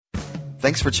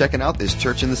Thanks for checking out this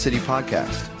Church in the City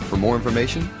podcast. For more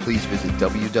information, please visit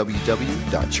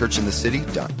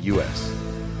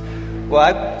www.churchinthecity.us. Well,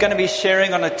 I'm going to be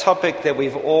sharing on a topic that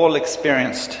we've all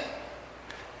experienced.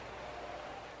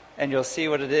 And you'll see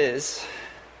what it is.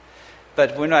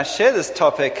 But when I share this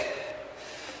topic,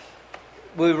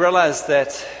 we realize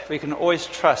that we can always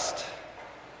trust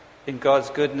in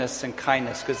God's goodness and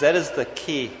kindness, because that is the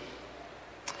key.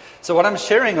 So what I'm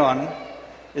sharing on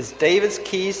is David's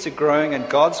keys to growing in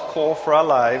God's call for our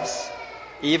lives,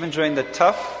 even during the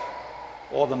tough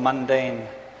or the mundane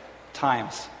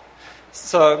times.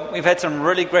 So we've had some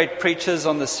really great preachers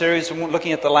on the series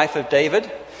looking at the life of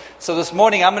David. So this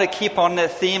morning I'm going to keep on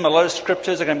that theme. A lot of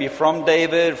scriptures are going to be from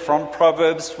David, from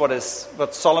Proverbs,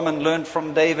 what Solomon learned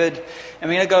from David. And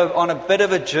we're going to go on a bit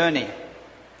of a journey.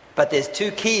 But there's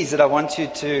two keys that I want you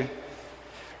to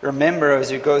remember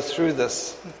as you go through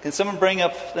this. Can someone bring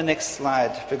up the next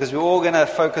slide? Because we're all going to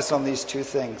focus on these two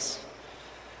things.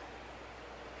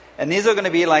 And these are going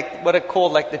to be like what are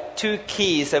called like the two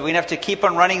keys that we're going to have to keep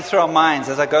on running through our minds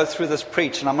as I go through this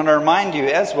preach. And I'm going to remind you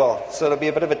as well. So it'll be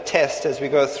a bit of a test as we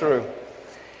go through.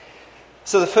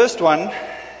 So the first one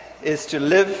is to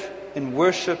live in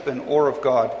worship and awe of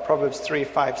God. Proverbs 3,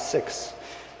 5, 6.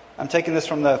 I'm taking this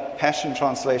from the Passion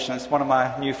Translation. It's one of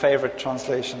my new favorite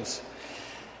translations.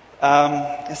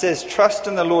 It says, trust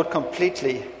in the Lord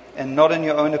completely and not in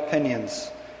your own opinions.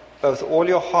 But with all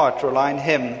your heart rely on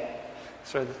Him.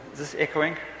 Sorry, is this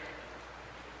echoing?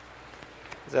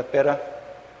 Is that better?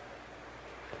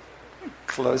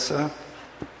 Closer.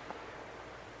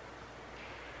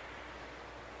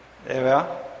 There we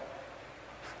are.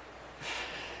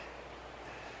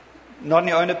 Not in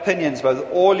your own opinions, but with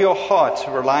all your heart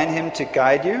rely on Him to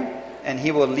guide you, and He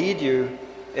will lead you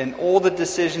in all the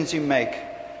decisions you make.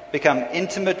 Become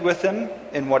intimate with Him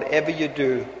in whatever you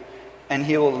do, and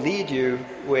He will lead you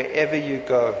wherever you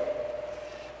go.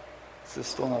 This is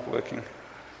still not working.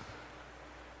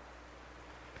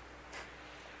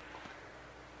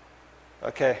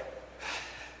 Okay.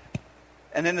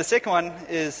 And then the second one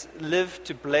is live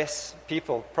to bless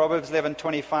people. Proverbs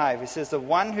 11:25. It says, the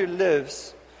one who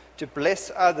lives to bless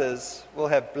others will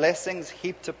have blessings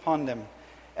heaped upon them,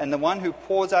 and the one who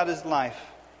pours out his life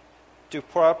to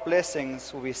pour out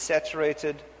blessings will be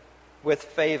saturated with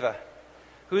favor.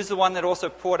 Who's the one that also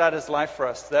poured out his life for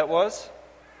us? That was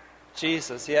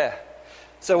Jesus, yeah.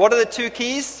 So what are the two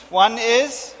keys? One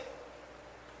is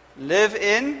live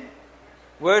in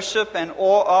worship and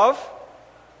awe of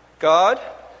God.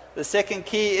 The second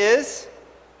key is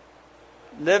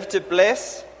live to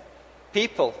bless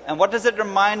people. And what does it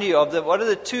remind you of? What are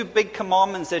the two big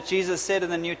commandments that Jesus said in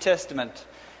the New Testament?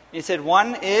 He said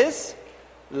one is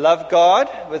love God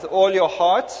with all your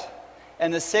heart.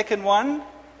 And the second one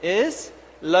is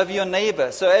love your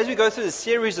neighbor. So as we go through the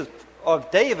series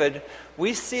of David,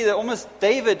 we see that almost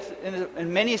David,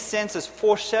 in many senses,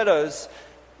 foreshadows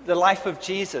the life of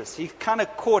Jesus. He kind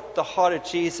of caught the heart of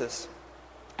Jesus.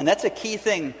 And that's a key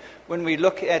thing when we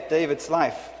look at David's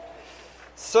life.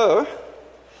 So,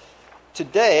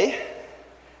 today,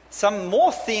 some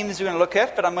more themes we're going to look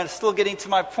at, but I'm still getting to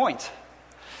my point.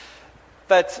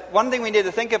 But one thing we need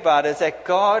to think about is that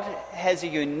God has a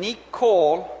unique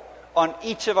call on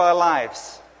each of our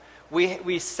lives.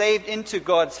 We saved into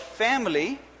God's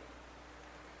family,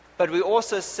 but we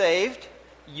also saved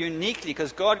uniquely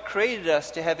because God created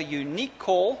us to have a unique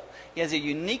call. He has a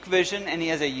unique vision and He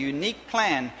has a unique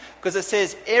plan. Because it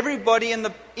says everybody in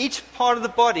each part of the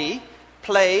body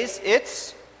plays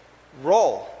its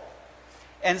role.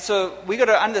 And so we got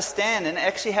to understand and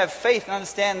actually have faith and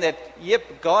understand that,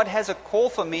 yep, God has a call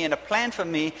for me and a plan for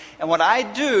me. And what I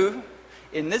do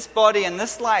in this body and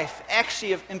this life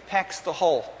actually impacts the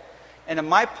whole. And if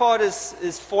my part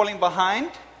is falling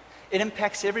behind, it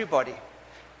impacts everybody.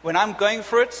 When I'm going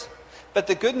for it. But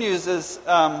the good news is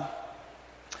God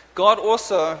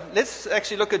also, let's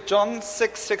actually look at John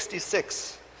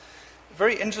 6:66.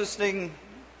 Very interesting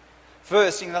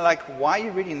verse. You're like, why are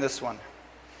you reading this one?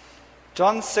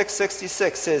 John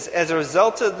 6:66 says, as a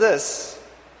result of this,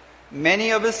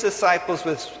 many of His disciples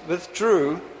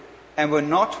withdrew and were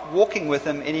not walking with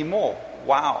Him anymore.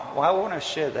 Wow, why would I want to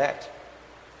share that?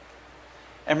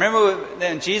 And remember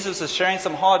then Jesus was sharing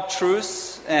some hard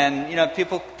truths and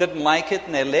people didn't like it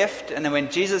and they left. And then when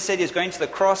Jesus said He was going to the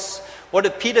cross, what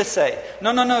did Peter say?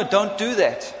 No, don't do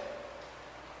that.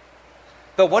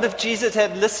 But what if Jesus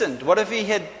had listened? What if He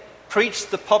had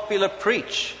preached the popular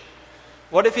preach?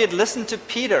 What if He had listened to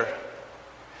Peter?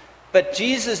 But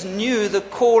Jesus knew the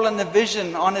call and the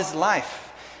vision on His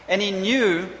life. And He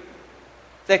knew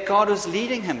that God was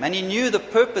leading Him. And He knew the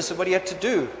purpose of what He had to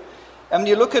do. And when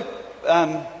you look at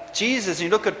Jesus, and you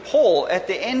look at Paul, at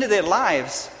the end of their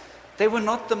lives, they were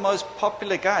not the most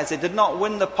popular guys. They did not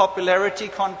win the popularity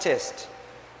contest.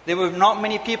 There were not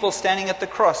many people standing at the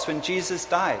cross when Jesus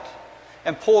died.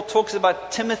 And Paul talks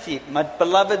about Timothy, my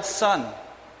beloved son.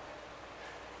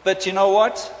 But you know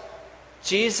what?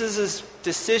 Jesus'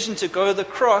 decision to go to the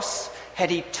cross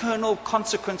had eternal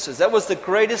consequences. That was the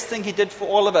greatest thing he did for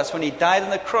all of us when he died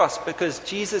on the cross, because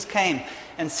Jesus came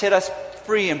and set us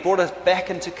free and brought us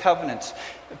back into covenant.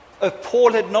 If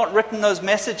Paul had not written those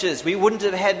messages, we wouldn't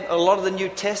have had a lot of the New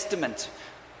Testament.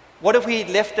 What if he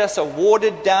left us a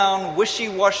watered down,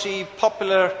 wishy-washy,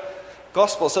 popular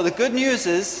gospel? So the good news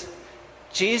is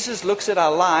Jesus looks at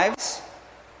our lives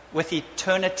with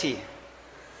eternity.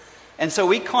 And so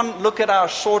we can't look at our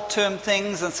short-term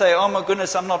things and say, oh my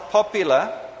goodness, I'm not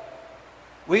popular.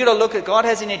 We've got to look at God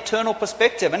has an eternal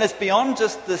perspective. And it's beyond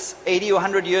just this 80 or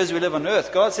 100 years we live on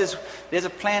earth. God says there's a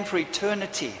plan for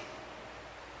eternity.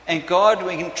 And God,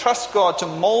 we can trust God to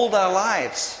mold our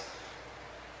lives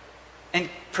and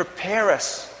prepare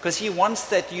us, because He wants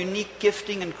that unique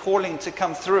gifting and calling to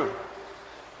come through.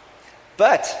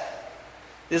 But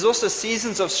there's also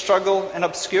seasons of struggle and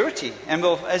obscurity. And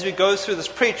as we go through this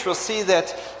preach, we'll see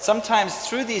that sometimes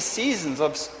through these seasons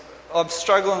of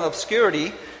struggle and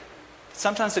obscurity,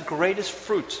 sometimes the greatest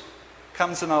fruit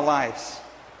comes in our lives.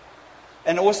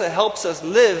 And it also helps us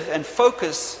live and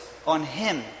focus on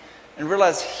Him and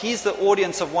realize He's the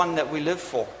audience of one that we live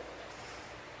for.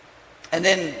 And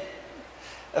then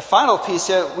a final piece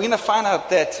here, we're going to find out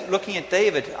that looking at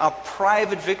David, our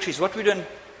private victories, what we do in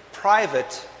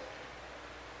private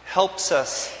helps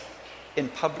us in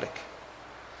public.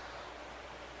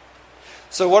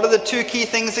 So what are the two key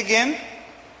things again?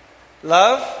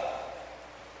 Live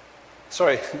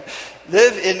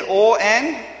in awe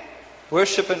and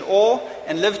worship in awe,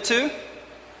 and live to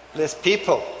bless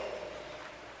people.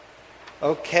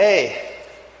 Okay.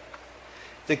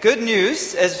 The good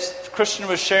news, as Christian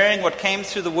was sharing what came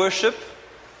through the worship,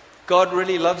 God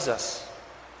really loves us.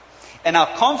 And our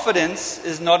confidence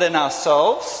is not in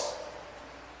ourselves.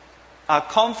 Our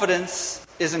confidence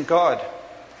is in God.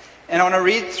 And I want to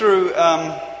read through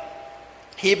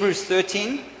Hebrews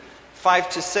 13,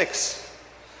 5-6.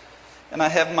 And I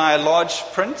have my large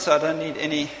print, so I don't need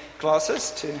any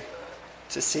glasses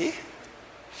to see.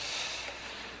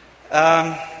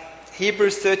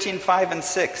 Hebrews 13, 5 and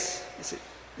 6.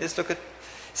 Let's look at it.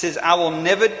 It says, I will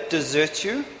never desert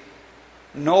you,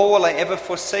 nor will I ever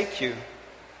forsake you,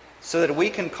 so that we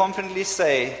can confidently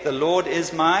say, the Lord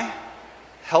is my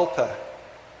helper.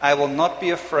 I will not be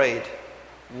afraid.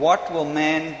 What will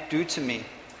man do to me?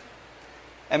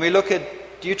 And we look at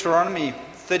Deuteronomy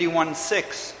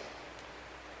 31:6.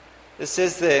 It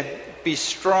says there, be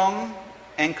strong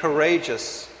and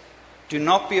courageous. Do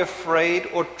not be afraid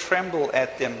or tremble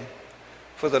at them.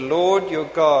 For the Lord your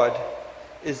God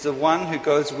is the one who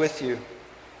goes with you,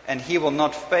 and He will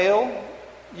not fail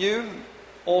you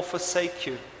or forsake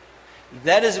you.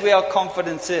 That is where our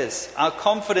confidence is. Our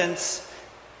confidence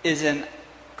is in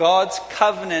God's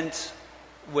covenant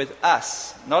with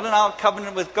us, not in our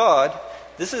covenant with God.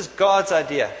 This is God's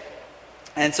idea.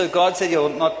 And so God said He will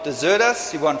not desert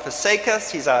us, He won't forsake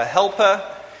us, He's our helper,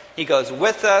 He goes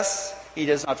with us, He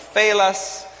does not fail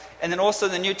us. And then also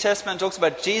the New Testament talks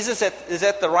about Jesus is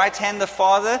at the right hand of the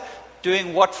Father,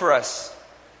 doing what for us?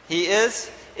 He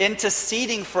is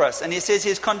interceding for us. And He says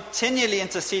He's continually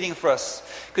interceding for us,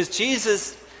 because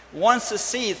Jesus wants to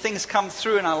see things come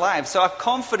through in our lives. So our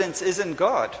confidence is in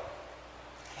God.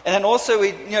 And then also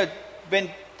when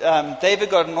David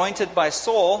got anointed by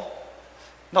Samuel,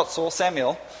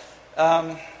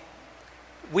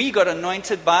 we got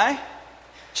anointed by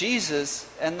Jesus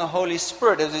and the Holy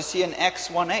Spirit, as we see in Acts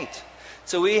 1:8.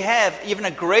 So we have even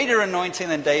a greater anointing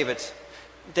than David.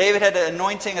 David had an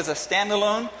anointing as a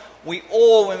standalone. We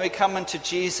all, when we come into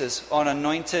Jesus, are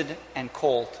anointed and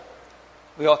called.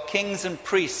 We are kings and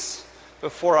priests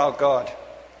before our God.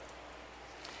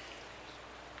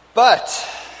 But,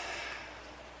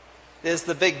 there's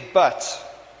the big but.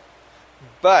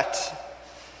 But,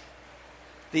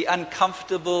 the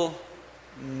uncomfortable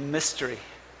mystery.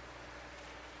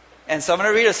 And so I'm going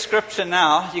to read a scripture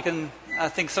now. I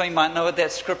think some of you might know what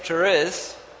that scripture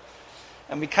is.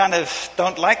 And we kind of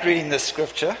don't like reading this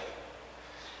scripture.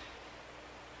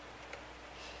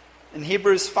 In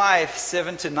Hebrews 5,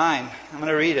 7-9, I'm going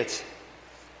to read it.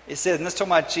 It says, and this is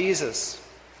talking about Jesus.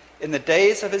 In the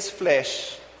days of His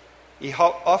flesh, He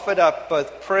offered up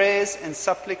both prayers and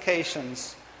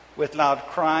supplications with loud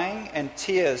crying and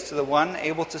tears to the one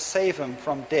able to save Him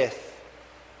from death.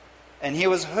 And He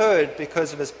was heard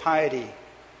because of His piety.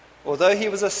 Although He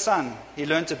was a son, He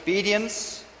learned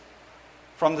obedience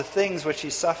from the things which he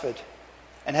suffered.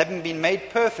 And having been made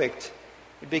perfect,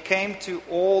 he became to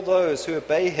all those who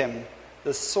obey him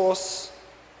the source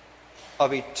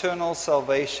of eternal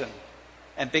salvation.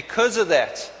 And because of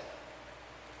that,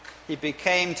 he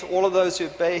became to all of those who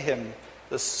obey him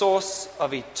the source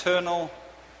of eternal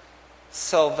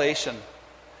salvation.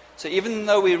 So even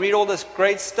though we read all this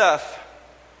great stuff,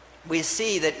 we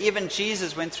see that even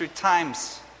Jesus went through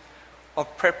times of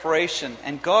preparation.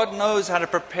 And God knows how to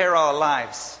prepare our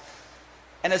lives.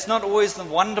 And it's not always the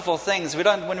wonderful things.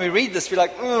 When we read this, we're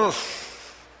like, ugh,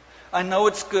 I know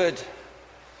it's good.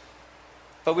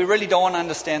 But we really don't want to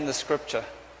understand the scripture.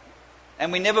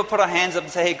 And we never put our hands up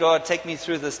and say, hey, God, take me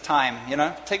through this time.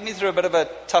 Take me through a bit of a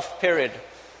tough period.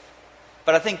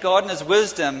 But I think God in his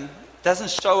wisdom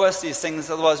doesn't show us these things,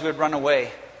 otherwise we'd run away.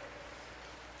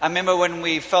 I remember when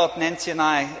we felt,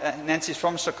 Nancy's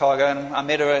from Chicago, and I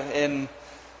met her in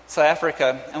South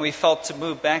Africa, and we felt to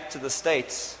move back to the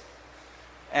States.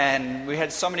 And we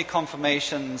had so many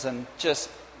confirmations, and just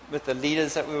with the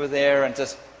leaders that we were there, and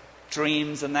just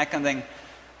dreams and that kind of thing.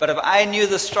 But if I knew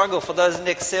the struggle for those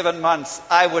next 7 months,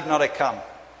 I would not have come.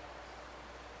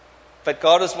 But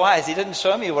God was wise. He didn't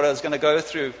show me what I was going to go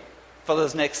through for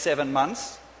those next 7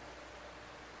 months.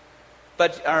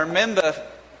 But I remember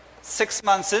 6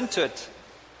 months into it,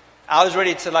 I was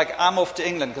ready to I'm off to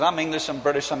England, because I'm English, I'm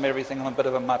British, I'm everything, I'm a bit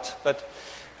of a mutt. But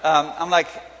I'm like,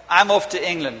 I'm off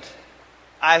to England.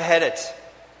 I've had it.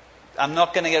 I'm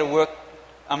not going to get work.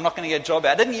 I'm not going to get a job.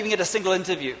 I didn't even get a single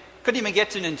interview. Couldn't even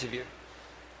get to an interview.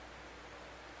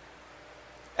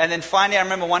 And then finally I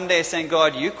remember one day saying,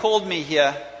 God, you called me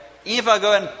here. Even if I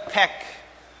go and pack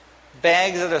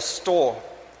bags at a store,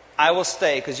 I will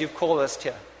stay because you've called us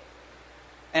here.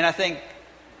 And I think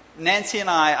Nancy and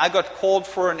I got called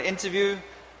for an interview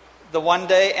the one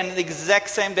day, and the exact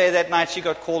same day that night she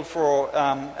got called for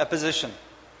a position.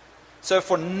 So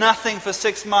for nothing for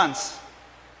 6 months,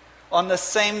 on the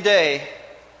same day,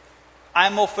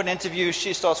 I'm off for an interview,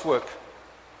 she starts work.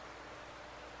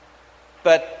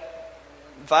 But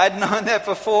if I'd known that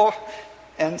before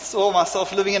and saw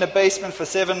myself living in a basement for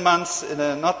 7 months in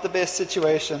a not the best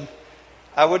situation,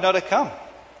 I would not have come.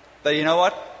 But you know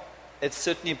what? It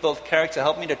certainly built character,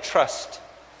 helped me to trust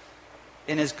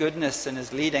in his goodness and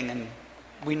his leading. And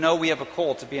we know we have a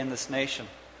call to be in this nation.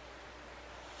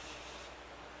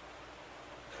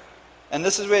 And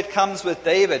this is where it comes with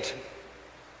David.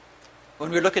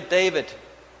 When we look at David,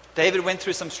 David went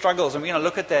through some struggles, and we're going to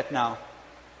look at that now.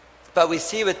 But we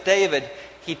see with David,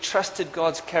 he trusted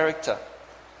God's character.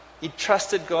 He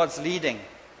trusted God's leading.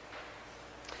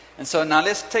 And so now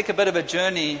let's take a bit of a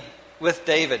journey with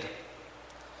David.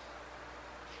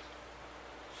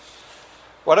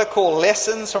 What I call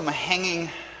lessons from hanging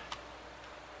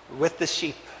with the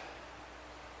sheep.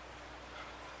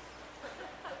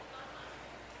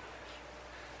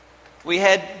 We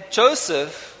had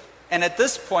Joseph, and at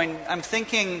this point,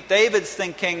 David's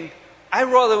thinking, I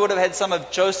rather would have had some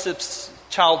of Joseph's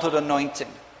childhood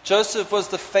anointing. Joseph was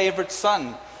the favorite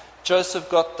son. Joseph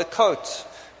got the coat.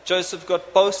 Joseph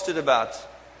got boasted about.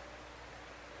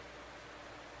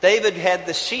 David had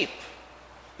the sheep.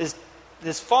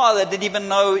 His father didn't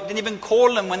even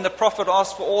call him when the prophet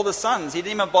asked for all the sons. He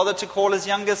didn't even bother to call his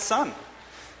youngest son.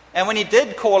 And when he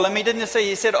did call him,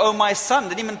 he said, oh, my son.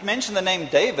 Didn't even mention the name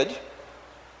David.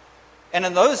 And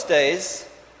in those days,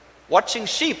 watching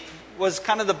sheep was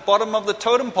kind of the bottom of the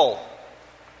totem pole.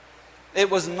 It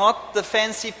was not the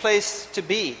fancy place to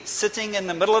be, sitting in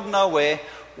the middle of nowhere,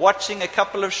 watching a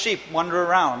couple of sheep wander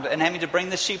around and having to bring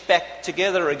the sheep back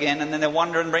together again, and then they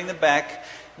wander and bring them back.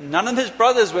 None of his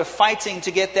brothers were fighting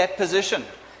to get that position.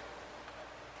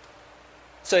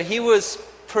 So he was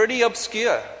pretty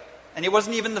obscure, and he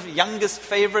wasn't even the youngest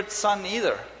favorite son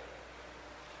either.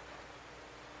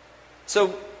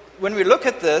 So when we look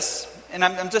at this, and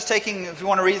I'm just taking, if you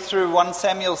want to read through 1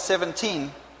 Samuel 17,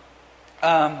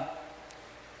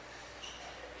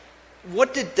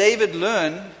 what did David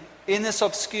learn in this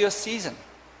obscure season?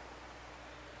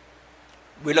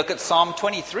 We look at Psalm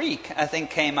 23, I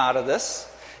think came out of this.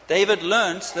 David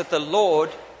learned that the Lord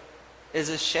is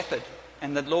his shepherd,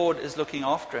 and the Lord is looking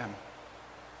after him.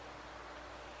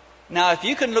 Now, if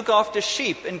you can look after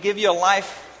sheep and give your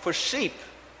life for sheep,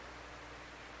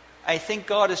 I think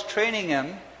God is training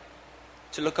him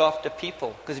to look after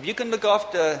people. Because if you can look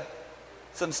after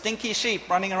some stinky sheep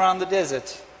running around the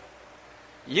desert,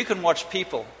 you can watch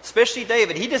people. Especially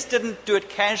David. He just didn't do it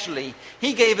casually.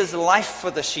 He gave his life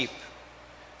for the sheep.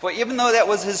 For even though that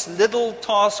was his little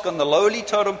task on the lowly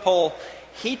totem pole,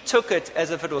 he took it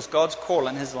as if it was God's call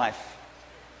in his life.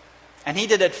 And he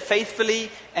did it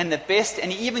faithfully and the best,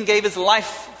 and he even gave his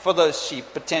life for those sheep,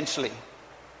 potentially.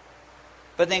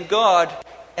 But then God,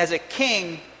 as a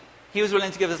king, he was willing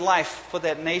to give his life for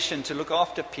that nation to look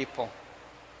after people.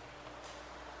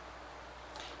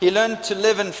 He learned to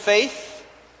live in faith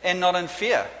and not in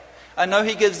fear. I know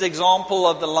he gives the example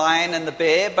of the lion and the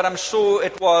bear, but I'm sure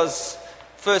it was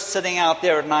first sitting out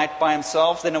there at night by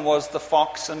himself, then it was the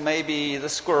fox and maybe the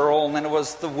squirrel, and then it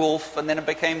was the wolf, and then it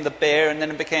became the bear, and then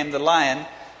it became the lion.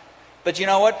 But you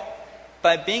know what?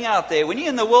 By being out there, when you're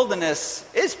in the wilderness,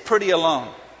 it's pretty alone.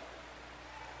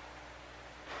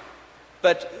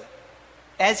 But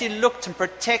as he looked and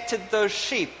protected those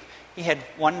sheep, he had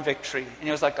one victory. And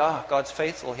he was like, oh, God's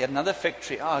faithful. He had another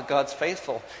victory. Oh, God's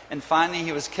faithful. And finally,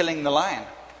 he was killing the lion.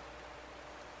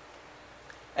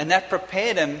 And that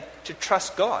prepared him to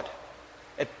trust God.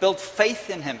 It built faith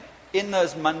in him in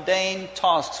those mundane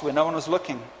tasks where no one was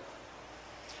looking.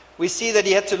 We see that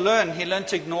he had to learn. He learned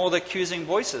to ignore the accusing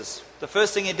voices. The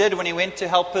first thing he did when he went to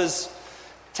help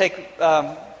take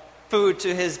food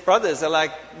to his brothers, they're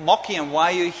like mocking him.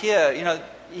 Why are you here? You know,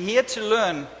 he had to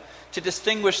learn to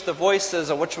distinguish the voices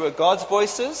of which were God's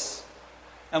voices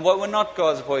and what were not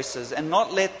God's voices, and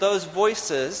not let those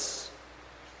voices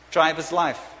drive his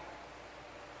life.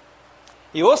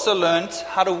 He also learned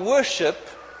how to worship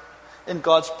in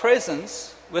God's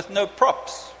presence with no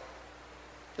props.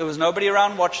 There was nobody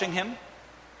around watching him,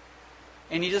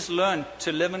 and he just learned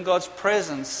to live in God's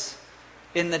presence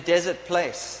in the desert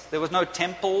place. There was no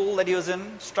temple that he was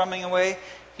in, strumming away.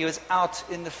 He was out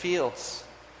in the fields.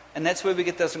 And that's where we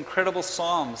get those incredible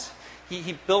psalms.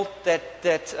 He built the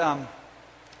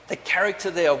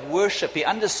character there of worship. He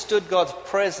understood God's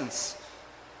presence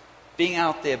being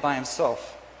out there by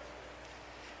himself.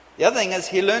 The other thing is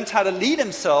he learned how to lead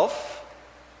himself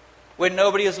when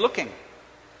nobody is looking.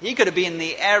 He could have been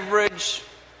the average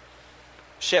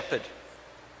shepherd,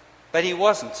 but he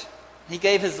wasn't. He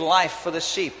gave his life for the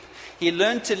sheep. He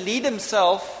learned to lead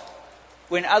himself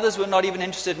when others were not even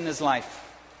interested in his life.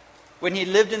 When he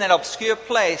lived in that obscure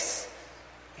place,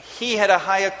 he had a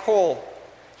higher call.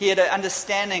 He had an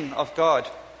understanding of God.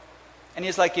 And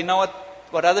he's like, you know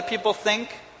what other people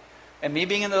think, and me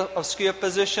being in the obscure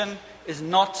position is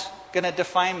not going to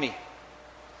define me.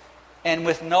 And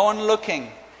with no one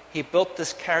looking, he built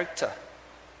this character.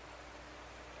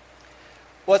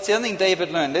 What's the other thing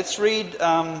David learned? Let's read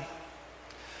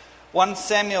 1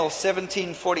 Samuel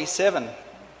 17:47.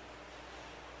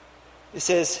 It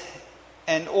says,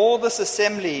 and all this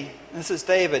assembly, and this is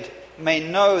David, may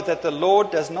know that the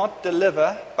Lord does not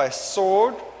deliver by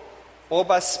sword or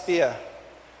by spear,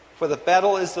 for the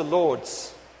battle is the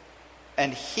Lord's,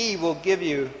 and he will give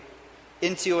you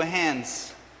into your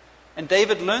hands. And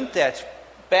David learned that,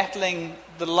 battling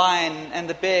the lion and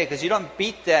the bear, because you don't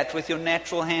beat that with your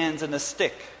natural hands and a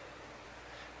stick.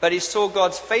 But he saw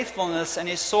God's faithfulness, and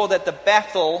he saw that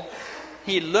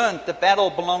he learned the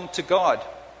battle belonged to God.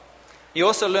 He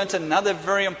also learned another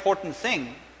very important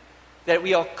thing, that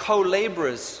we are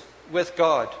co-laborers with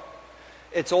God.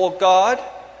 It's all God,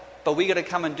 but we got to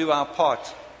come and do our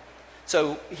part.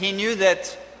 So he knew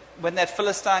that when that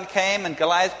Philistine came and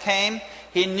Goliath came,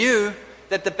 he knew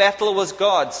that the battle was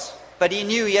God's. But he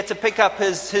knew he had to pick up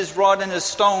his rod and his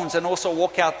stones and also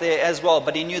walk out there as well.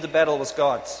 But he knew the battle was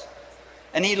God's.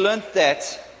 And he learned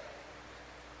that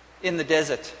in the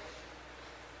desert,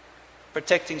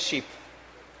 protecting sheep.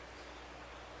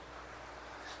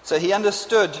 So he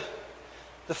understood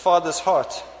the Father's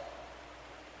heart.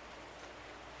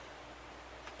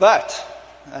 But,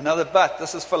 another but,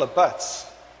 this is full of buts.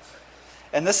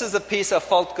 And this is the piece I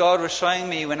felt God was showing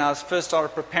me when I was first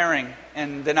started preparing,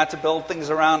 and then I had to build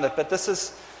things around it. But this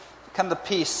is kind of the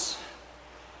piece.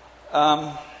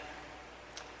 God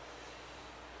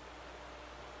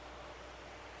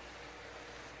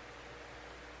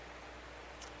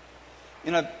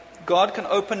can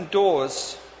open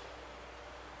doors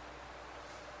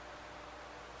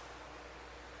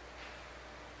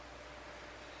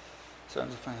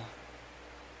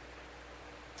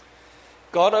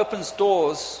God opens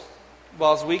doors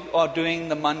whilst we are doing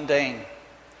the mundane,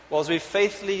 whilst we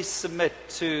faithfully submit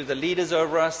to the leaders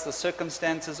over us, the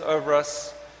circumstances over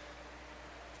us.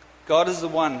 God is the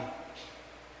one,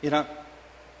 can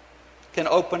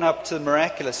open up to the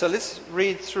miraculous. So let's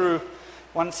read through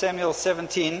 1 Samuel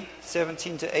 17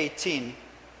 to 18.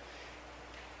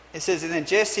 It says, and then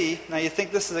Jesse, now you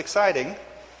think this is exciting,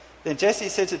 then Jesse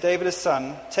said to David his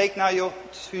son, take now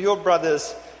to your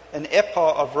brothers an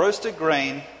ephah of roasted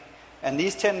grain and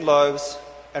these 10 loaves,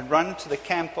 and run to the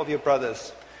camp of your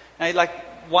brothers. Now you're like,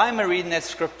 why am I reading that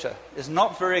scripture? It's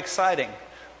not very exciting.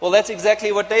 Well, that's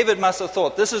exactly what David must have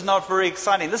thought. This is not very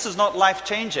exciting. This is not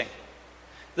life-changing.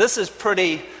 This is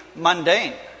pretty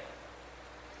mundane.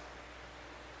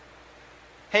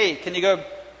 Hey, can you go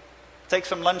take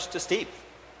some lunch to Steve?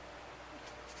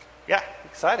 Yeah,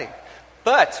 exciting.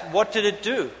 But what did it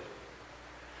do?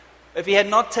 If he had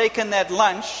not taken that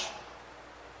lunch,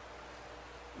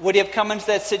 would he have come into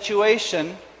that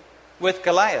situation with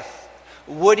Goliath?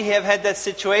 Would he have had that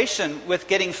situation with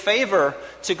getting favor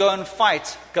to go and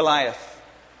fight Goliath?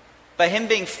 By him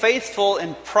being faithful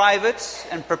in private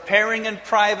and preparing in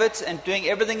private and doing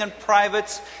everything in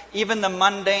private, even the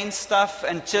mundane stuff,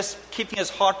 and just keeping his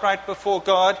heart right before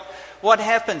God, what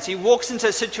happens? He walks into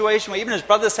a situation where even his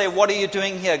brothers say, "What are you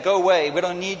doing here? Go away. We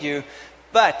don't need you."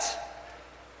 But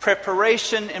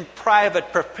preparation in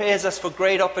private prepares us for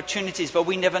great opportunities, but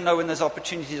we never know when those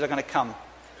opportunities are going to come.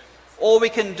 All we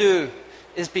can do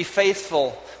is be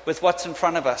faithful with what's in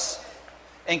front of us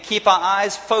and keep our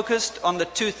eyes focused on the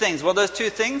two things. What are those two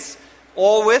things?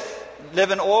 Awe with,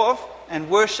 live in awe of, and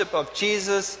worship of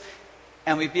Jesus,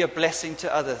 and we be a blessing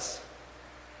to others.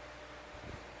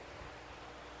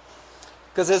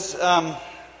 Because there's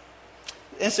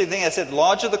interesting thing I said,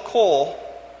 larger the call,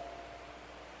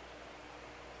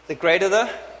 the greater the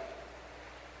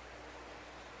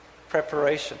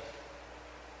preparation.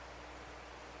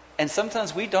 And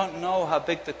sometimes we don't know how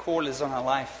big the call is on our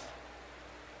life.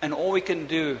 And all we can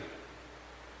do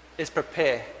is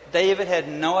prepare. David had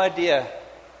no idea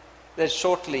that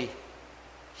shortly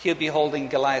he'll be holding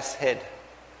Goliath's head.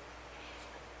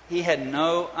 He had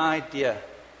no idea.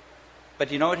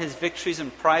 But you know what? His victories in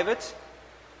private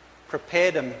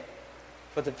prepared him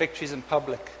for the victories in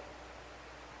public.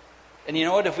 And you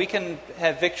know what? If we can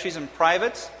have victories in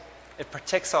private, it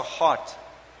protects our heart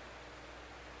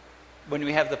when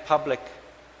we have the public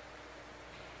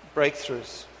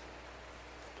breakthroughs.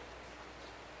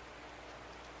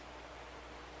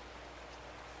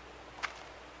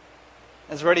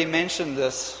 As already mentioned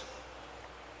this,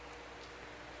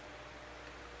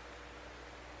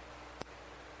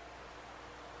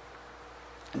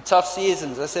 in tough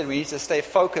seasons, I said we need to stay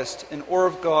focused in awe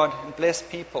of God and bless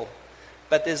people.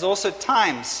 But there's also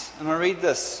times, and I'll read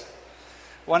this,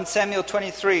 1 Samuel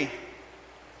 23,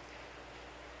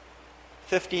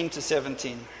 15 to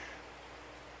 17.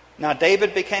 Now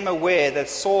David became aware that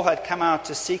Saul had come out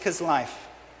to seek his life,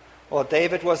 while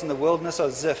David was in the wilderness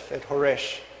of Ziph at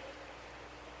Horesh.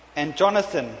 And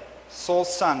Jonathan,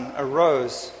 Saul's son,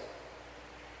 arose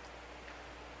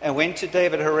and went to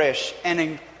David at Horesh.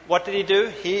 And what did he do?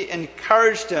 He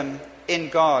encouraged him in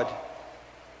God.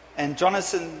 And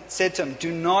Jonathan said to him,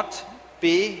 "Do not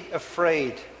be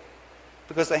afraid,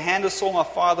 because the hand of Saul my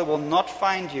father will not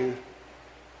find you,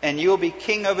 and you will be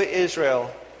king over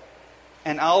Israel,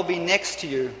 and I'll be next to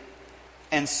you.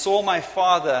 And Saul my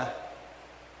father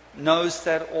knows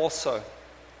that also."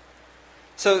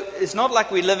 So it's not like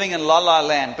we're living in la-la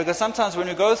land, because sometimes when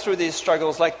we go through these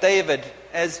struggles, like David,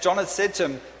 as Jonathan said to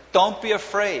him, don't be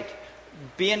afraid,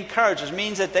 be encouraged. It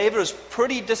means that David was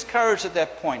pretty discouraged at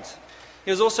that point.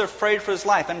 He was also afraid for his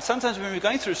life. And sometimes when we're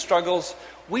going through struggles,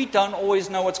 we don't always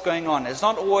know what's going on. It's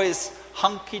not always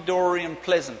hunky-dory and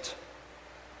pleasant.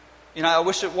 You know, I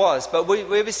wish it was. But what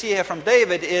we see here from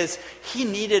David is he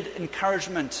needed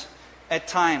encouragement at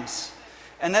times.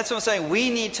 And that's what I'm saying.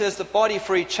 We need to, as the body,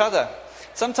 for each other.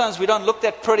 Sometimes we don't look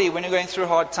that pretty when you're going through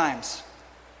hard times.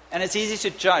 And it's easy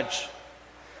to judge.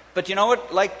 But you know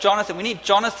what? Like Jonathan, we need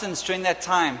Jonathans during that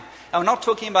time. And we're not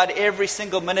talking about every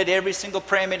single minute, every single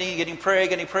prayer meeting, getting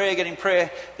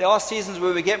prayer. There are seasons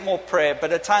where we get more prayer,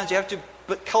 but at times you have to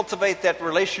cultivate that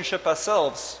relationship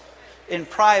ourselves in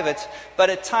private. But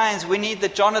at times we need the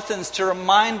Jonathans to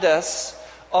remind us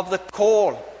of the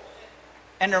call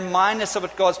and remind us of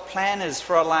what God's plan is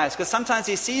for our lives. Because sometimes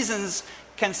these seasons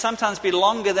can sometimes be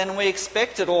longer than we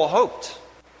expected or hoped.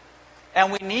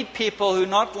 And we need people who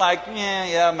not like,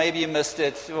 yeah, maybe you missed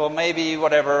it, or maybe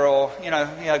whatever, or,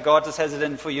 God just has it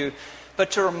in for you.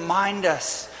 But to remind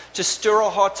us, to stir our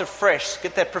hearts afresh,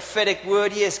 get that prophetic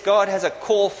word. Yes, God has a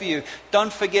call for you.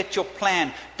 Don't forget your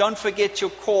plan. Don't forget your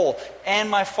call. And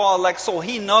my father, like Saul,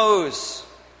 he knows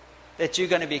that you're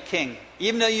going to be king.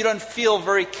 Even though you don't feel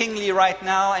very kingly right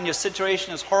now, and your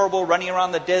situation is horrible, running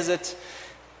around the desert,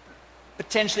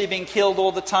 potentially being killed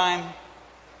all the time.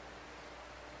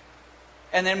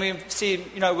 And then we see,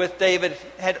 with David,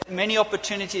 had many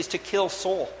opportunities to kill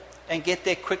Saul and get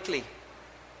there quickly.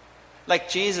 Like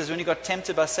Jesus, when he got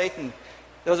tempted by Satan,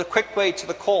 there was a quick way to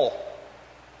the call.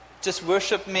 Just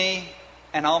worship me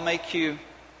and I'll make you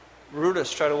ruler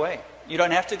straight away. You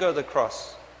don't have to go to the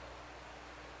cross.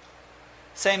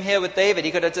 Same here with David.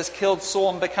 He could have just killed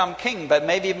Saul and become king, but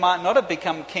maybe he might not have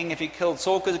become king if he killed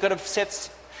Saul, because he could have set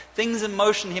things in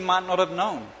motion he might not have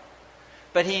known.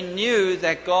 But he knew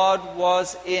that God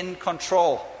was in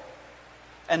control.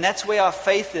 And that's where our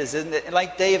faith is, isn't it?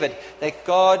 Like David, that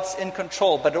God's in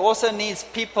control. But it also needs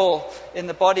people in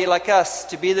the body like us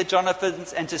to be the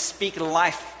Jonathans and to speak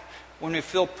life when we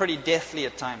feel pretty deathly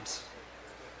at times.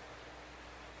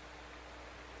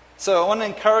 So I want to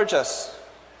encourage us.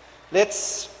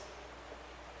 Let's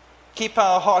keep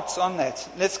our hearts on that.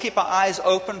 Let's keep our eyes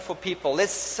open for people.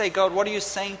 Let's say, God, what are you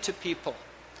saying to people?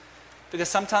 Because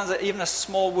sometimes even a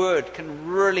small word can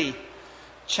really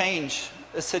change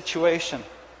a situation.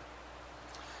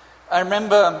 I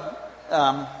remember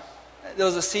there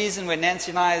was a season where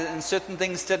Nancy and I, and certain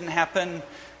things didn't happen,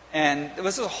 and there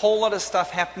was a whole lot of stuff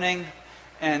happening,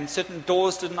 and certain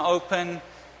doors didn't open,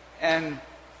 and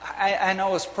I know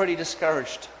I was pretty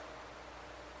discouraged.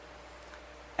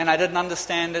 And I didn't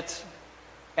understand it.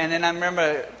 And then I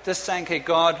remember just saying, okay,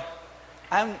 God,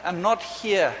 I'm not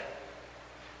here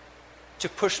to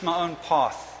push my own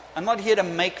path. I'm not here to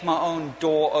make my own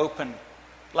door open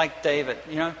like David,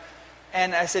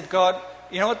 And I said, God,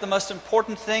 you know what the most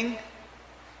important thing?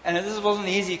 And this wasn't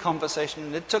an easy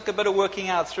conversation. It took a bit of working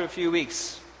out through a few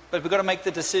weeks. But we've got to make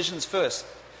the decisions first.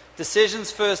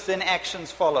 Decisions first, then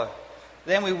actions follow.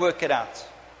 Then we work it out.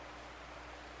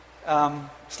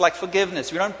 It's like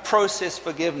forgiveness. We don't process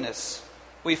forgiveness.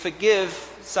 We forgive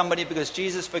somebody because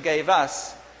Jesus forgave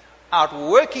us.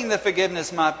 Outworking the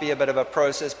forgiveness might be a bit of a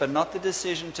process, but not the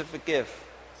decision to forgive.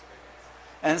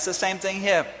 And it's the same thing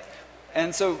here.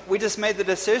 And so we just made the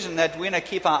decision that we're going to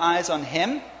keep our eyes on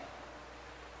Him,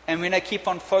 and we're going to keep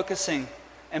on focusing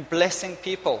and blessing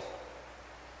people.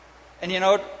 And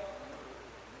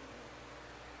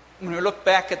when we look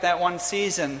back at that one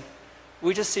season,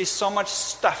 we just see so much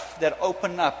stuff that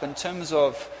opened up in terms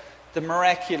of the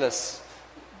miraculous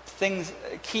things,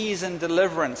 keys in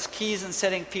deliverance, keys in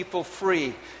setting people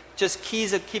free, just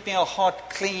keys of keeping our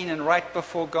heart clean and right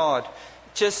before God.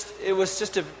 It was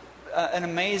just an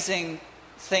amazing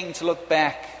thing to look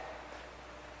back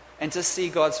and to see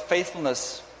God's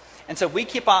faithfulness. And so we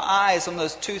keep our eyes on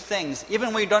those two things. Even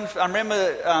when we don't, I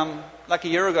remember like a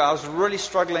year ago, I was really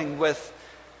struggling with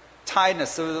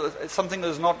tiredness. So something that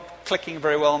was not clicking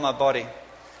very well in my body.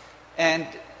 And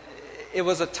it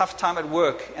was a tough time at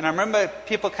work. And I remember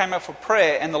people came up for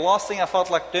prayer, and the last thing I felt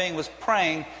like doing was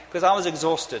praying because I was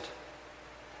exhausted.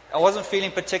 I wasn't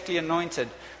feeling particularly anointed.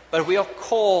 But we are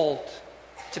called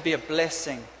to be a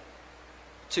blessing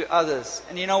to others.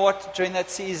 And you know what? During that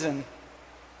season,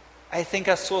 I think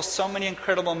I saw so many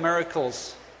incredible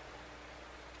miracles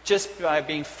just by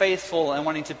being faithful and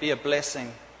wanting to be a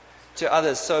blessing to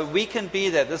others. So we can be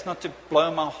that. That's not to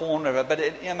blow my horn over, but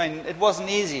it wasn't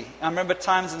easy. I remember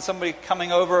times when somebody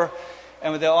coming over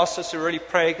and they asked us to really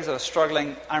pray because I was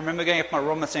struggling. I remember going up to my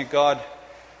room and saying, God,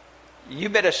 you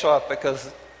better show up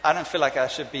because I don't feel like I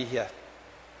should be here.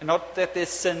 Not that there's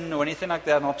sin or anything like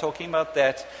that, I'm not talking about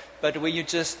that, but where you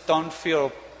just don't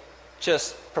feel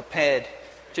just prepared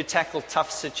to tackle tough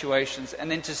situations,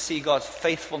 and then to see God's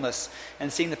faithfulness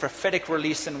and seeing the prophetic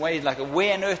release in ways like,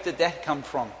 where on earth did that come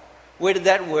from? Where did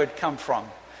that word come from?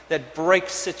 That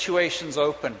breaks situations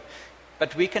open.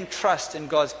 But we can trust in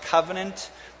God's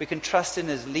covenant. We can trust in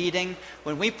His leading.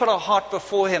 When we put our heart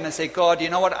before Him and say, God, you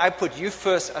know what? I put you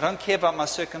first. I don't care about my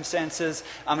circumstances.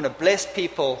 I'm going to bless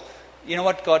people. You know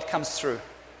what? God comes through.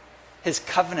 His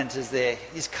covenant is there.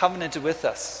 He's covenanted with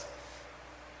us.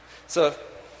 So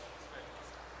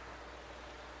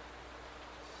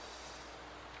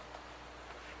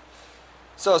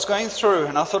I was going through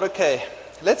and I thought, okay,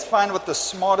 let's find what the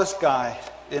smartest guy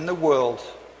in the world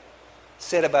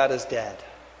said about his dad.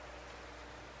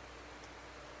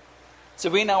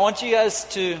 So I want you guys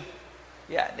to,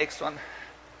 next one.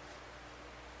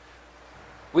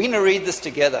 We're going to read this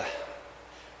together.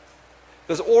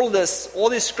 Because all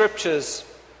these scriptures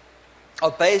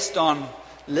are based on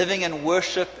living in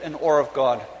worship and awe of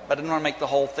God. But I didn't want to make the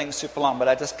whole thing super long, but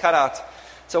I just cut out.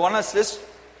 So I want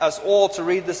us all to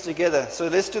read this together. So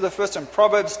let's do the first one.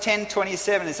 Proverbs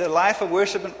 10:27. It says, life of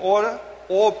worship and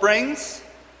awe brings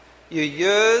you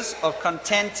years of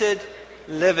contented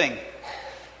living.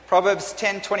 Proverbs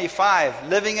 10:25.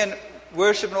 Living in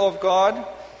worship and awe of God.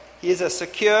 He is a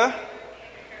secure.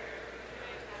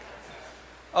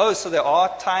 Oh, so there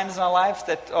are times in our life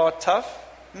that are tough?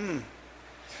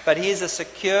 But He is a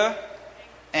secure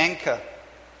anchor.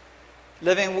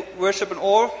 Living worship and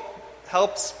awe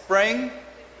helps bring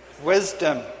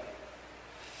wisdom.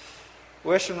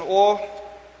 Worship and awe,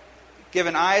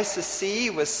 given eyes to see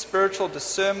with spiritual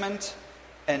discernment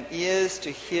and ears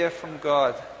to hear from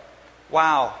God.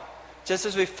 Wow. Just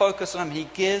as we focus on Him, He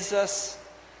gives us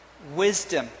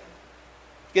wisdom,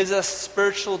 gives us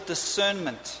spiritual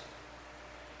discernment,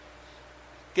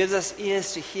 gives us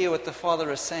ears to hear what the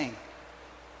Father is saying.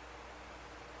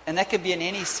 And that could be in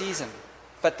any season.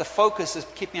 But the focus is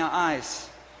keeping our eyes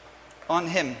on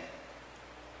Him.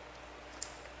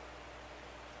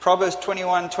 Proverbs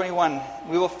 21:21.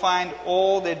 We will find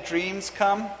all their dreams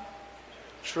come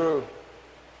true.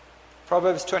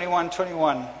 Proverbs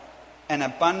 21:21. An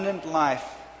abundant life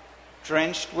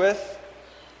drenched with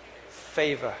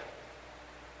favor.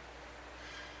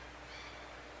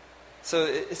 So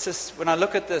it's just, when I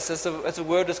look at this, as a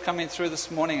word is coming through this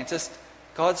morning, it's just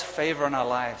God's favor in our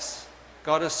lives.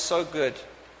 God is so good.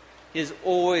 He is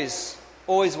always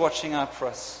watching out for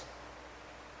us.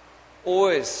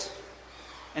 Always.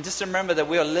 And just remember that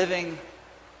we are living,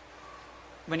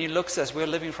 when He looks at us, we are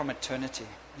living from eternity.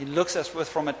 He looks at us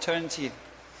from eternity,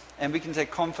 and we can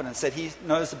take confidence that He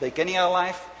knows the beginning of our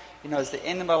life, He knows the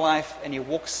end of our life, and He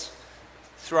walks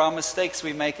through our mistakes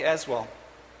we make as well.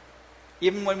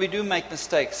 Even when we do make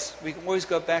mistakes, we can always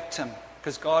go back to Him,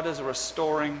 because God is a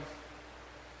restoring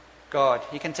God.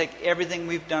 He can take everything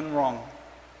we've done wrong,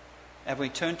 and we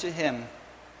turn to Him,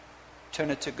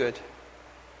 turn it to good.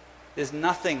 There's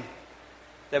nothing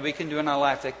that we can do in our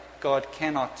life that God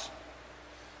cannot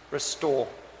restore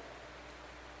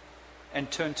and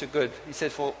turn to good. He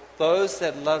said, for those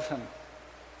that love Him,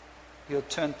 He'll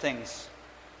turn things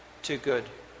to good.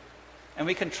 And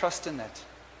we can trust in that.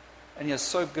 And He is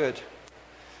so good.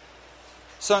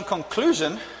 So in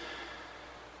conclusion,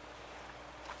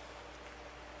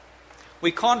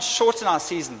 we can't shorten our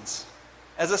seasons.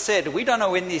 As I said, we don't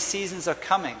know when these seasons are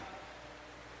coming.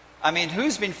 I mean,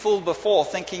 who's been fooled before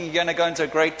thinking you're going to go into a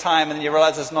great time and then you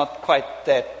realize it's not quite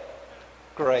that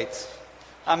great?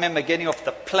 I remember getting off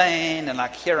the plane and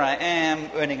like, here I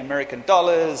am, earning American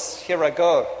dollars, here I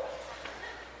go.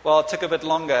 Well, it took a bit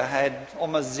longer. I had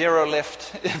almost zero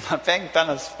left in my bank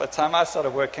balance by the time I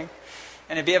started working.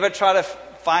 And if you ever try to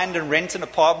find and rent an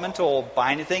apartment or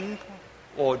buy anything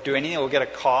or do anything or get a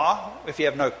car if you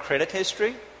have no credit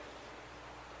history,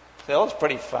 that was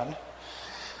pretty fun.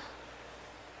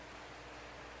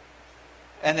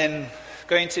 And then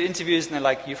going to interviews and they're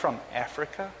like, you from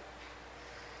Africa?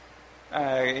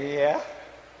 Yeah.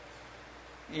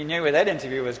 You knew where that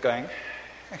interview was going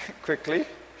quickly.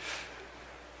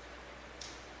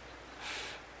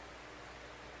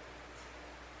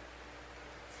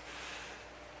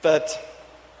 But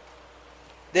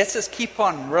let's just keep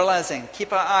on realizing,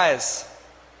 keep our eyes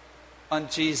on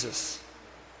Jesus.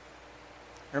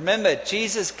 Remember,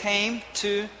 Jesus came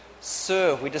to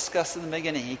serve. We discussed in the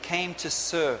beginning. He came to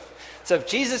serve. So if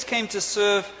Jesus came to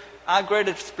serve, our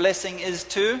greatest blessing is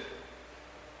to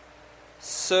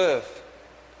serve.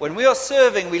 When we are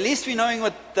serving, at least we knowing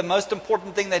what the most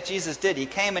important thing that Jesus did. He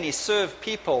came and He served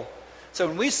people. So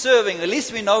when we're serving, at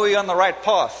least we know we're on the right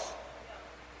path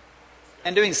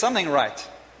and doing something right.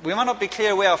 We might not be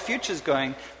clear where our future is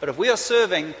going, but if we are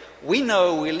serving, we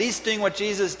know we're at least doing what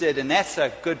Jesus did, and that's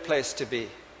a good place to be.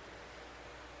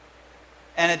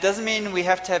 And it doesn't mean we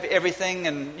have to have everything,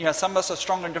 and some of us are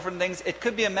stronger in different things. It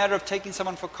could be a matter of taking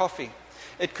someone for coffee.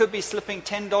 It could be slipping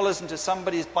 $10 into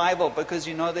somebody's Bible because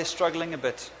they're struggling a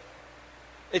bit.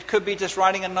 It could be just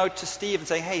writing a note to Steve and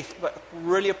saying, hey,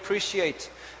 really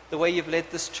appreciate the way you've led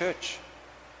this church.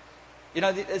 It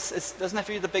doesn't have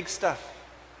to be the big stuff.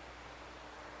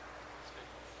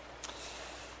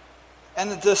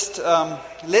 And just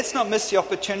let's not miss the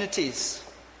opportunities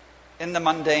in the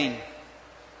mundane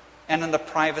and in the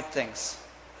private things.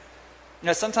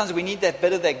 Sometimes we need that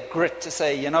bit of that grit to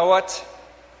say, you know what?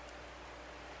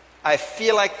 I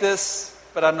feel like this,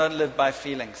 but I don't live by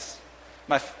feelings.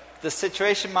 The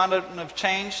situation might not have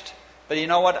changed, but you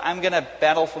know what? I'm going to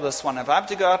battle for this one. If I have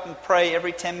to go out and pray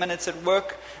every 10 minutes at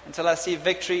work until I see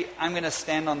victory, I'm going to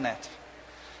stand on that.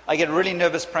 I get really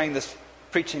nervous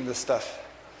preaching this stuff.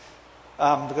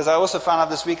 Because I also found out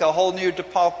this week a whole new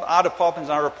our departments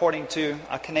are reporting to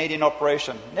our Canadian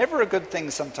operation. Never a good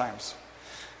thing sometimes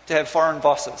to have foreign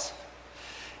bosses.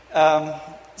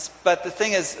 But the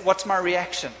thing is, what's my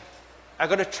reaction? I've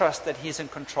got to trust that He's in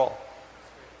control.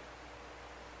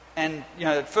 And,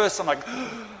 at first I'm like,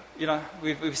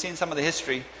 we've seen some of the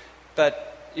history,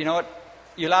 but you know what?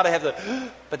 You're allowed to have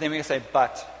but then we can say,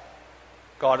 but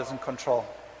God is in control.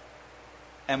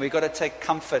 And we've got to take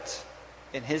comfort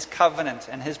in His covenant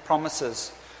and His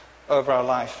promises over our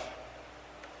life.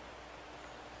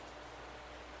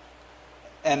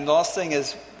 And the last thing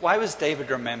is, why was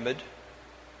David remembered?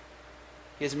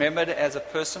 He's remembered as a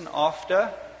person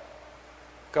after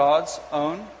God's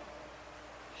own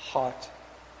heart.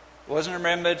 He wasn't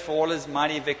remembered for all his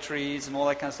mighty victories and all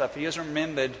that kind of stuff. He was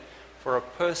remembered for a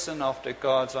person after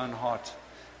God's own heart.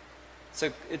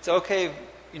 So it's okay,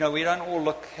 we don't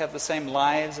all have the same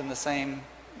lives and the same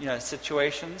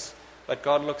situations, but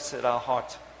God looks at our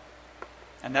heart.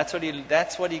 And that's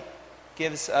what he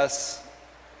gives us,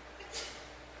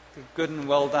 the good and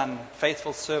well done,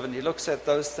 faithful servant. He looks at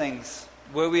those things.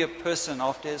 Were we a person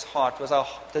after his heart? Was our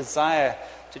desire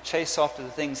to chase after the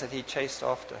things that he chased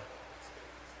after?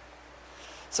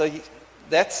 So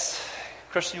that's,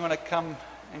 Christian, you want to come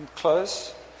and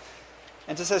close?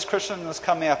 And just as Christian was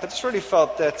coming up, I just really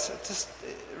felt that just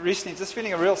recently, just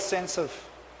feeling a real sense of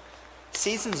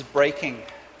seasons breaking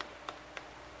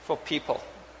for people.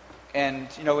 And,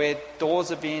 where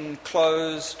doors are being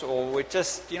closed, or we're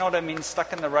just,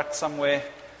 stuck in the rut somewhere.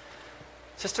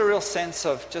 Just a real sense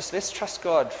of just let's trust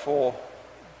God for,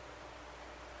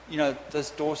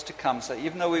 those doors to come. So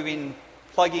even though we've been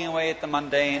plugging away at the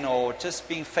mundane or just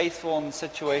being faithful in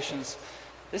situations,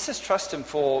 let's just trust Him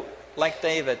for, like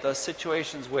David, those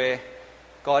situations where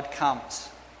God comes.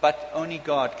 But only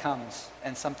God comes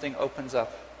and something opens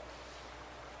up.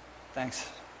 Thanks.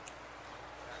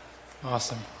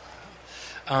 Awesome.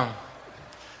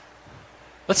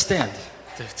 Let's stand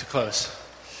to close.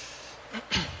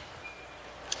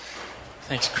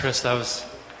 Thanks, Chris. That was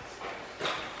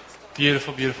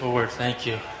beautiful, beautiful word. Thank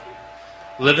you.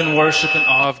 Live in worship and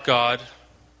awe of God.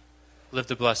 Live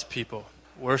to bless people.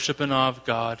 Worship and awe of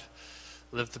God.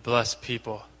 Live to bless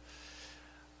people.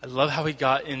 I love how he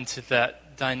got into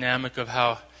that dynamic of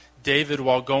how David,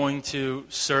 while going to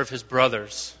serve his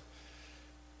brothers,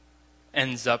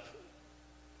 ends up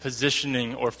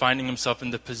positioning or finding himself in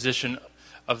the position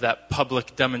of that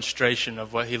public demonstration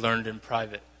of what he learned in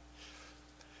private.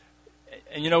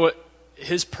 And you know what?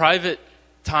 His private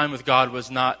time with God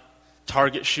was not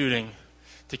target shooting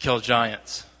to kill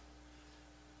giants.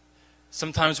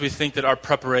 Sometimes we think that our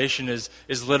preparation is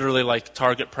literally like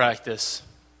target practice.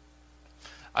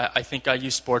 I think I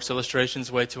use sports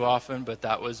illustrations way too often, but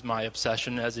that was my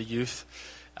obsession as a youth.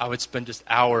 I would spend just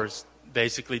hours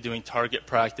basically doing target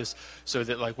practice so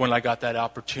that like when I got that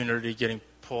opportunity getting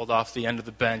pulled off the end of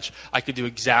the bench, I could do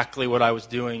exactly what I was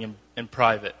doing in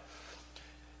private.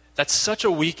 That's such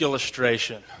a weak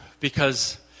illustration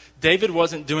because David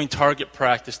wasn't doing target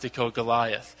practice to kill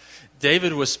Goliath.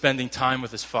 David was spending time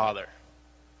with his father.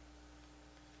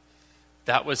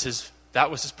 That was his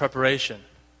preparation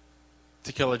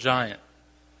to kill a giant.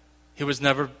 He was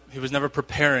never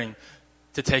preparing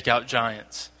to take out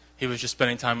giants. He was just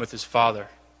spending time with his father.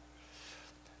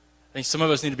 I think some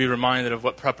of us need to be reminded of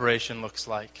what preparation looks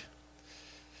like.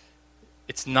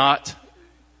 It's not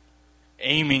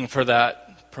aiming for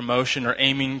that promotion or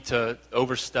aiming to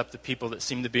overstep the people that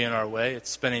seem to be in our way. It's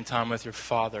spending time with your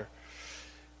father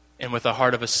and with the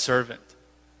heart of a servant.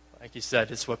 Like you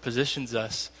said, it's what positions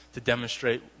us to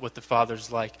demonstrate what the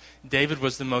Father's like. David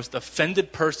was the most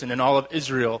offended person in all of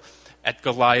Israel at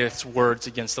Goliath's words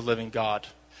against the living God.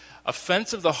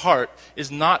 Offense of the heart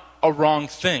is not a wrong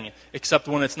thing, except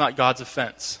when it's not God's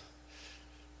offense.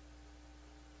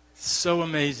 So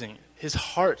amazing. His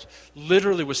heart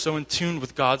literally was so in tune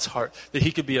with God's heart that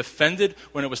he could be offended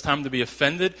when it was time to be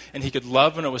offended, and he could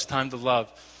love when it was time to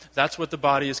love. That's what the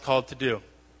body is called to do.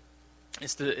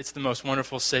 It's the most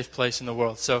wonderful, safe place in the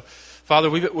world. So, Father,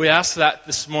 we ask that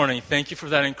this morning. Thank you for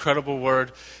that incredible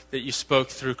word that you spoke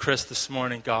through Chris this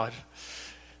morning, God.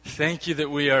 Thank you that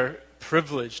we are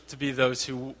privileged to be those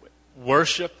who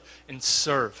worship and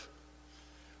serve.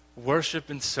 Worship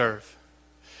and serve.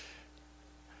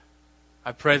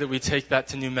 I pray that we take that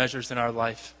to new measures in our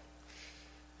life.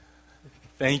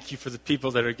 Thank you for the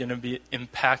people that are going to be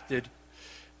impacted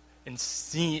and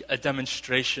see a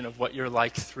demonstration of what you're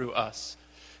like through us.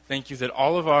 Thank you that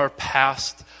all of our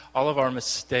past, all of our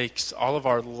mistakes, all of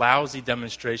our lousy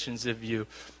demonstrations of you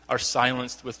are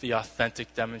silenced with the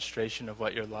authentic demonstration of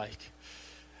what you're like.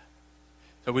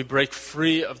 So we break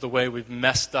free of the way we've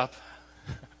messed up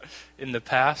in the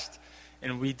past,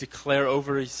 and we declare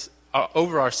over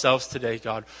ourselves today,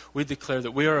 God, we declare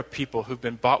that we are a people who've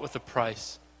been bought with a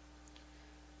price,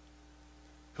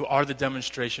 who are the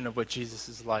demonstration of what Jesus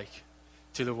is like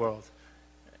to the world.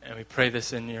 And we pray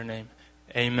this in your name.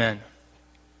 Amen.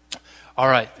 All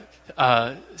right.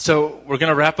 So we're going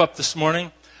to wrap up this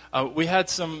morning. We had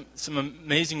some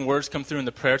amazing words come through in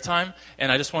the prayer time,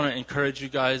 and I just want to encourage you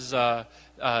guys to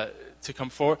come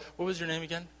forward. What was your name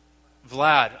again?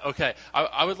 Vlad. Okay.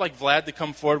 I would like Vlad to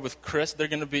come forward with Chris. They're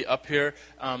going to be up here.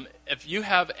 If you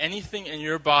have anything in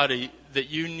your body that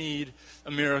you need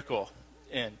a miracle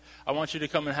in, I want you to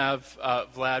come and have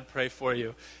Vlad pray for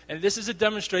you. And this is a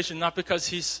demonstration, not because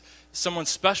he's someone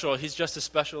special. He's just as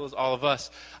special as all of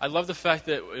us. I love the fact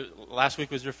that last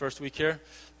week was your first week here.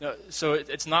 So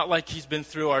it's not like he's been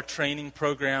through our training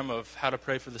program of how to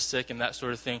pray for the sick and that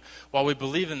sort of thing. While we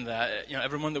believe in that,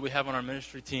 everyone that we have on our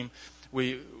ministry team,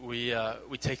 we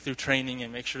take through training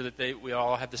and make sure that we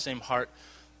all have the same heart.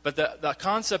 But the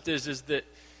concept is that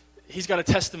he's got a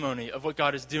testimony of what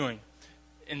God is doing.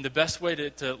 And the best way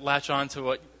to latch on to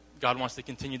what God wants to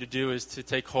continue to do is to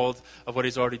take hold of what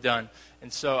he's already done.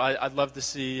 And so I'd love to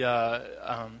see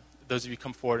those of you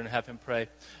come forward and have him pray.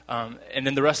 And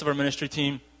then the rest of our ministry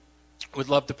team would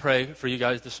love to pray for you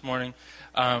guys this morning.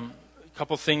 A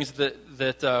couple things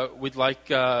that we'd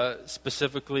like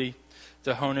specifically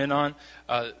to hone in on.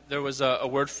 There was a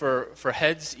word for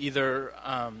heads, either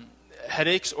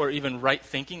headaches or even right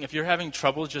thinking. If you're having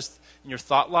trouble just in your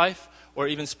thought life, or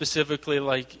even specifically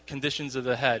like conditions of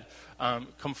the head,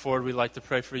 come forward. We'd like to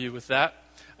pray for you with that.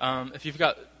 If you've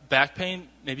got back pain,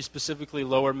 maybe specifically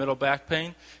lower middle back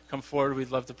pain, come forward.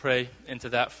 We'd love to pray into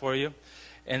that for you.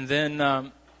 And then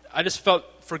I just felt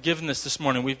forgiveness this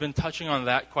morning. We've been touching on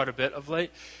that quite a bit of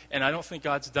late, and I don't think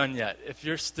God's done yet. If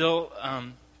you're still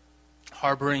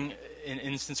harboring an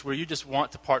instance where you just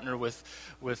want to partner with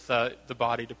the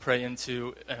body to pray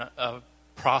into a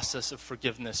process of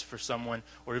forgiveness for someone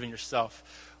or even yourself,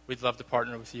 we'd love to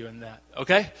partner with you in that.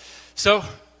 Okay? So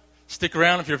stick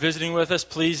around. If you're visiting with us,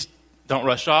 please don't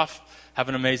rush off. Have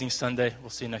an amazing Sunday. We'll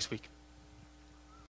see you next week.